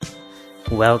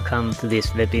Welcome to this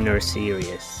webinar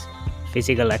series.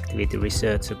 Physical Activity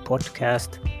Researcher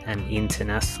podcast and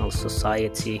International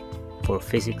Society for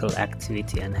Physical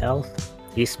Activity and Health,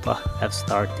 ISPA, have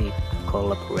started a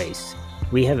collaboration.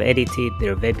 We have edited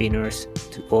their webinars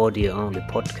to audio-only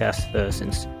podcast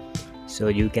versions, so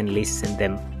you can listen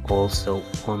them also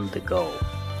on the go.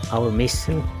 Our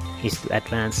mission is to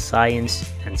advance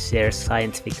science and share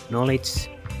scientific knowledge,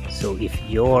 so if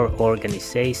your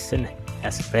organization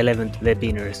has relevant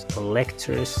webinars or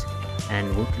lectures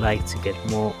and would like to get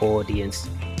more audience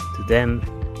to them,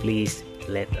 please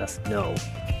let us know.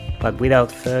 But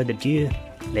without further ado,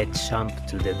 let's jump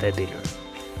to the webinar.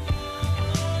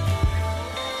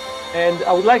 And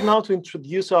I would like now to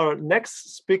introduce our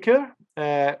next speaker,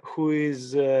 who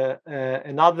is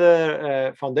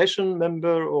another foundation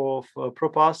member of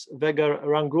ProPass, Vegard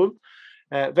Rangul.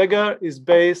 Vegard is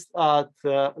based at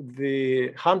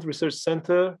the Hunt Research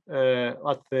Center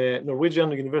at the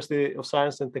Norwegian University of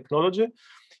Science and Technology.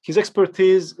 His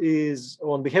expertise is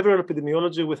on behavioral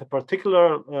epidemiology with a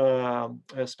particular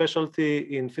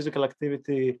specialty in physical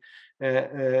activity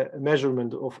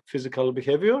measurement of physical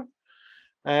behavior.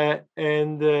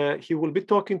 And he will be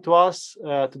talking to us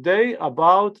today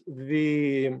about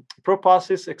the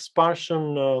ProPass's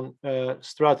expansion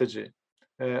strategy.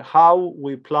 How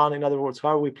we plan, in other words,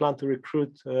 how we plan to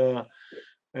recruit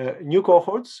new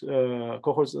cohorts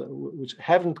which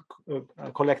haven't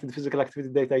collected physical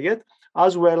activity data yet,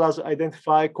 as well as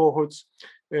identify cohorts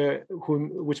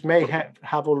which may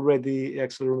have already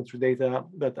accelerometry data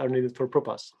that are needed for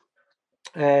ProPass.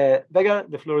 Vegard,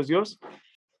 the floor is yours.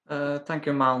 Thank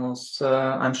you, Magnus.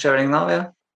 I'm sharing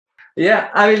now, Yeah,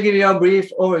 I will give you a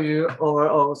brief overview of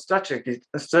our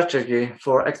strategy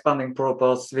for expanding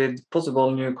ProPass with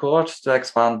possible new cohorts to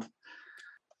expand.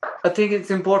 I think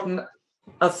it's important,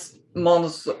 as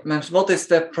Magnus mentioned, what is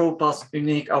the ProPass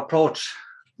unique approach?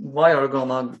 Why are we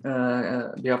gonna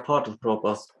be a part of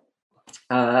ProPass?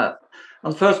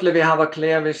 And firstly, we have a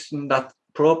clear vision that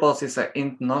ProPass is an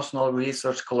international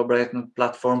research collaboration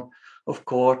platform of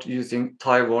cohort using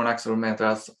time-worn accelerometer,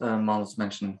 as Magnus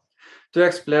mentioned, to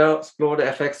explore the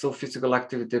effects of physical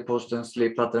activity, posture, and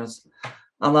sleep patterns,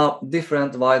 and a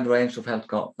different wide range of health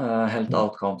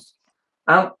outcomes.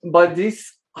 And by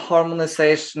this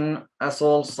harmonization, as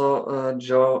also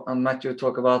Joe and Matthew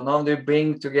talk about now, they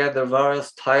bring together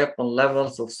various types and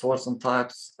levels of source and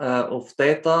types of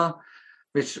data,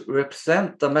 which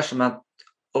represent the measurement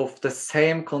of the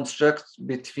same construct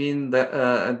between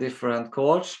the different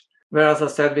cohorts. Whereas I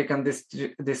said, we can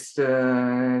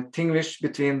distinguish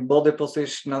between body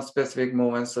position and specific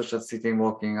movements such as sitting,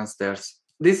 walking, and stairs.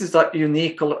 This is a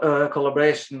unique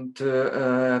collaboration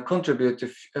to contribute to,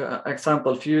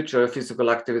 example, future physical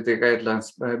activity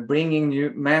guidelines by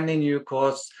bringing many new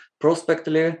cohorts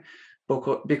prospectively,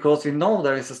 because we know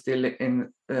there is still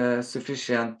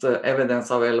insufficient evidence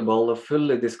available to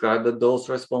fully describe the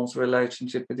dose-response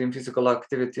relationship between physical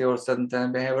activity or sedentary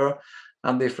behavior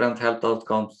and different health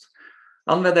outcomes,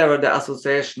 and whether the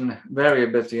association vary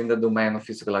between the domain of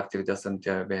physical activity and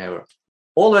sedentary behavior.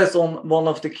 Always one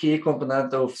of the key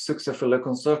components of successful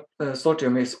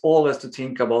consortium is always to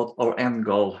think about our end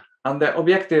goal. And the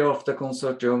objective of the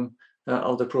consortium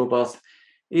of the ProPass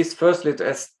is firstly to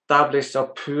establish a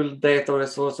pooled data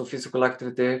resource of physical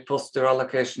activity, posture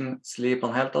allocation, sleep,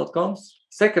 and health outcomes.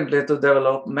 Secondly, to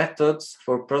develop methods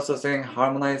for processing,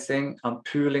 harmonizing, and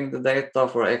pooling the data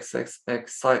for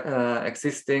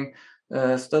existing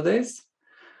studies.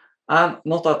 And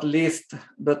not at least,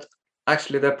 but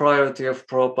actually the priority of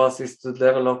ProPass is to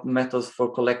develop methods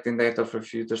for collecting data for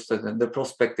future studies, the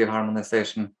prospective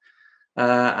harmonization.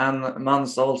 And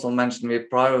Mans also mentioned we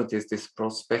prioritize this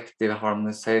prospective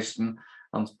harmonization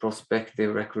and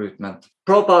prospective recruitment.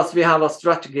 ProPass, we have a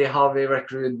strategy how we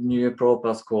recruit new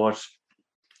ProPass cohorts.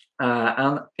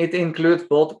 And it includes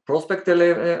both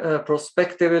prospectively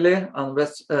and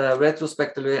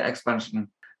retrospectively expansion.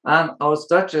 And our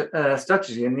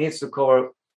strategy needs to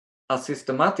cover a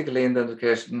systematically in the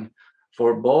education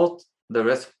for both the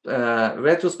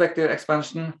retrospective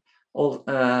expansion,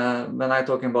 when I'm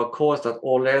talking about cohorts that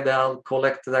already have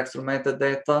collected accelerometer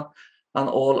data, and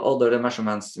all other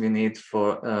measurements we need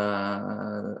for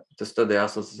the study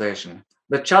association.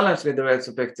 The challenge with the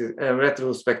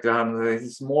retrospective harmonization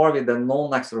is more with the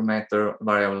non-accelerometer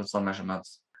variables and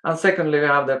measurements. And secondly, we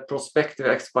have the prospective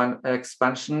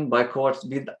expansion by cohorts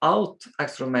without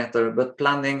accelerometer, but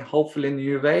planning hopefully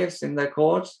new waves in their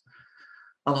cohorts,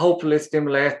 and hopefully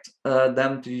stimulate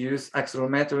them to use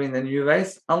accelerometer in the new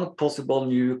ways and possible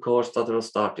new cohorts that are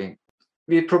starting.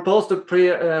 We propose to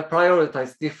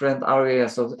prioritize different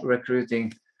areas of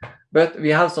recruiting But we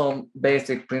have some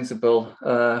basic principle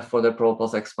for the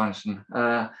ProPass expansion.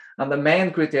 And the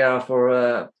main criteria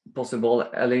for possible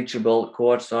eligible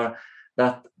cohorts are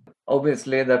that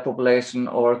obviously the population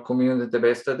or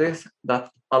community-based studies that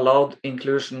allowed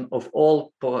inclusion of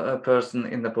all person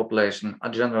in the population, a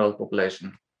general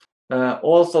population.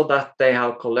 Also that they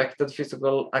have collected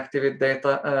physical activity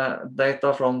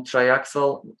data from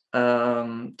triaxial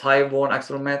time-worn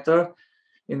accelerometer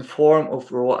in form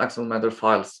of raw accelerometer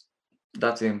files.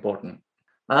 That's important.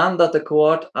 And that the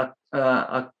cohort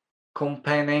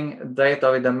accompanying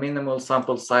data with a minimal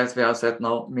sample size, we have set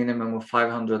now minimum of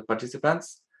 500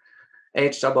 participants,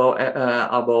 aged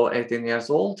above 18 years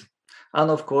old,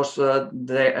 and of course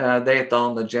data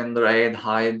on the gender, age,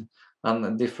 height,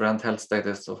 and different health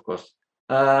status, of course.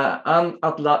 And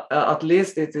at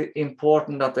least it's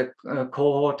important that the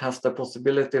cohort has the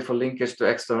possibility for linkage to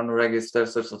external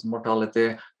registers such as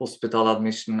mortality, hospital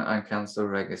admission, and cancer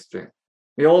registry.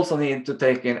 We also need to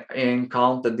take in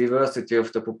account the diversity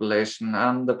of the population,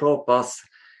 and the ProPass,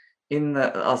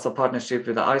 as a partnership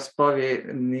with the ISPA, we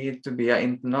need to be an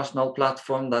international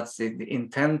platform that's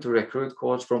intend to recruit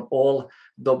cohorts from all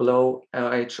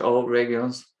WHO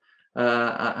regions.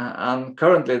 And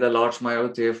currently the large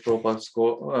majority of ProPass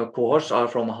cohorts are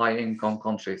from high-income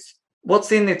countries.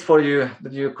 What's in it for you, the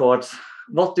new cohorts?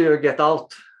 What do you get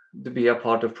out to be a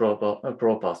part of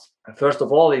ProPass? First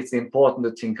of all, it's important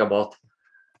to think about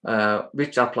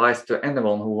which applies to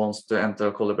anyone who wants to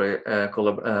enter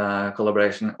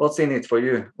collaboration. What's in it for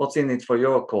you? What's in it for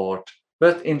your cohort?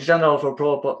 But in general, for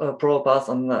ProPass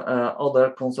and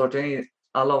other consortia,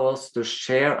 allow us to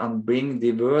share and bring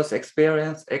diverse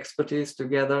experience, expertise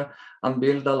together and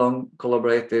build a long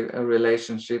collaborative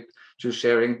relationship to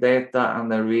sharing data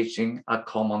and reaching a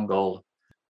common goal.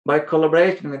 By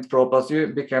collaborating with ProPass, you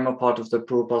became a part of the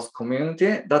ProPass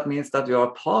community. That means that you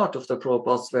are part of the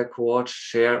ProPass where cohorts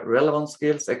share relevant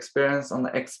skills, experience, and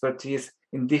expertise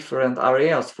in different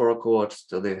areas for a cohort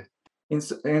study.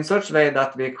 In such a way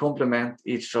that we complement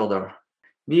each other.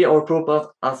 We or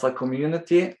ProPass as a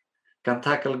community can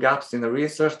tackle gaps in the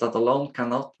research that alone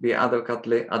cannot be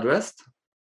adequately addressed.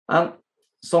 And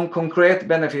some concrete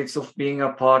benefits of being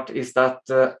a part is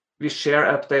that we share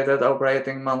updated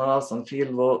operating manuals and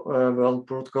field world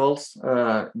protocols.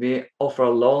 We offer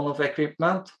a loan of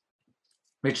equipment,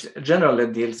 which generally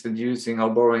deals with using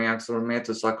or borrowing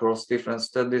accelerometers across different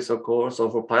studies or courses or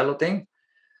for piloting.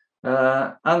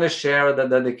 And we share the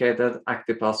dedicated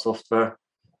ActiPass software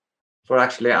for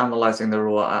actually analyzing the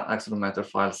raw accelerometer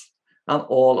files and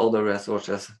all other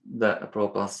resources that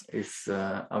ProPass is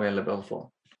available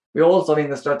for. We also in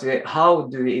the strategy, how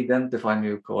do we identify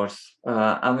new cohorts?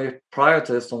 And we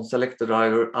prioritize some selected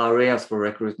areas for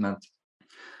recruitment.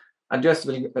 I just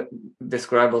will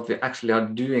describe what we actually are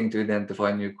doing to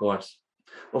identify new cohorts.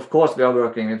 Of course, we are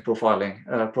working with profiling.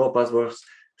 ProPass works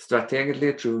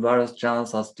strategically through various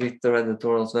channels as Twitter,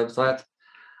 editorials, website,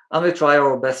 and we try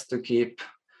our best to keep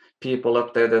people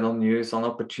updated on news and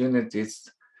opportunities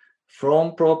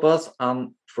from ProPass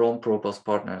and from ProPass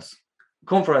partners.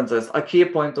 Conferences. A key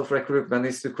point of recruitment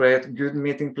is to create good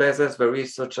meeting places where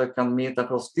researchers can meet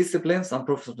across disciplines and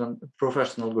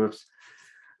professional groups.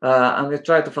 And we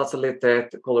try to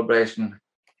facilitate collaboration.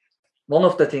 One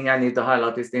of the things I need to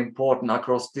highlight is the importance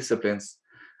across disciplines.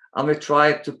 And we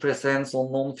try to present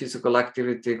some non-physical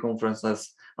activity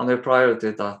conferences, and we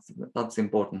prioritize that. That's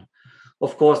important.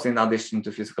 Of course, in addition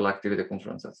to physical activity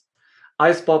conferences.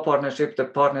 ISPA partnership, the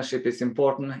partnership is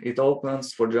important. It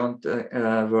opens for joint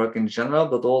work in general,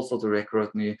 but also to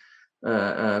recruit new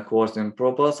cohorts in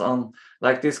ProPass. And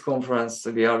like this conference,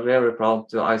 we are very proud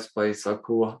to ISPA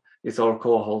is our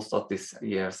co-host at this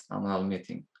year's annual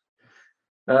meeting.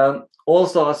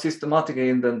 Also, systematically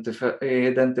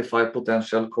identify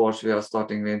potential cohorts we are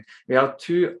starting with. We have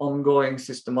 2 ongoing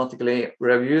systematically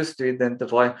reviews to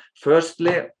identify,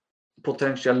 firstly,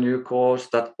 potential new cohorts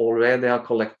that already are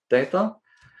collect data.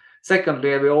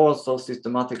 Secondly, we also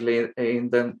systematically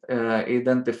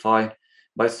identify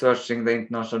by searching the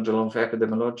International Journal of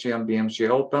Epidemiology and BMJ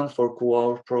Open for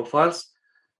cohort profiles,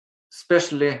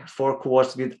 especially for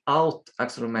cohorts without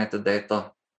accelerometer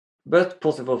data, but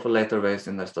possible for later ways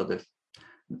in the studies.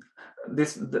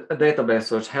 This database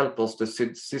search helps us to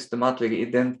systematically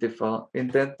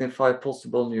identify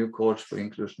possible new cohorts for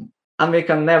inclusion. And we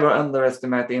can never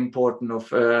underestimate the importance of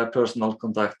personal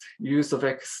contact. Use of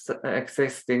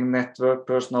existing network,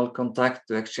 personal contact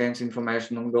to exchange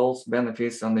information on goals,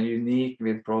 benefits, and the unique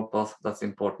with ProPass, that's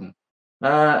important.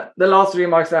 The last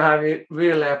remarks I have,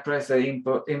 really appreciate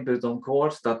input on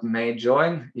cohorts that may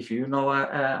join, if you know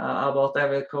about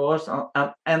every course,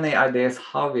 and any ideas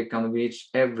how we can reach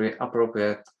every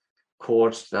appropriate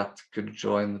cohorts that could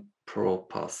join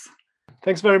ProPass.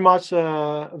 Thanks very much,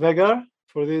 Vegard,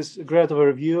 for this great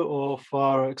overview of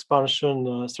our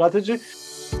expansion strategy.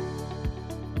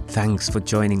 Thanks for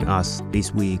joining us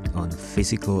this week on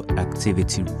Physical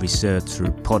Activity Researcher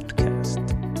Podcast.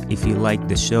 If you like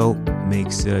the show,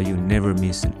 make sure you never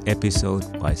miss an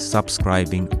episode by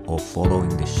subscribing or following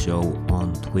the show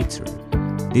on Twitter.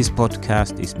 This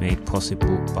podcast is made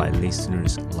possible by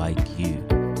listeners like you.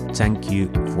 Thank you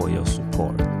for your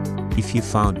support. If you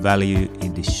found value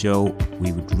in the show,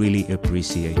 we would really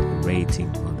appreciate a rating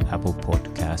on Apple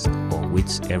Podcast or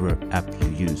whichever app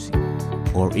you're using.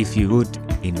 Or if you would,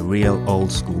 in a real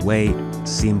old school way,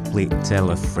 simply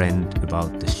tell a friend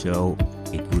about the show.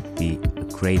 It would be a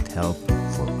great help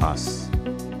for us.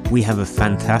 We have a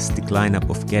fantastic lineup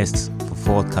of guests for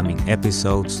forthcoming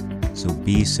episodes, so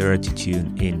be sure to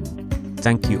tune in.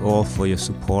 Thank you all for your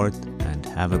support and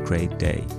have a great day.